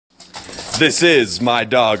This is My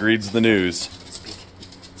Dog Reads the News.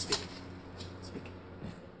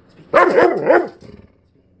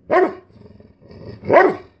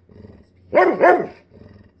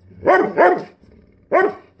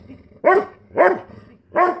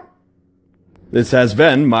 This has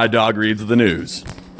been My Dog Reads the News.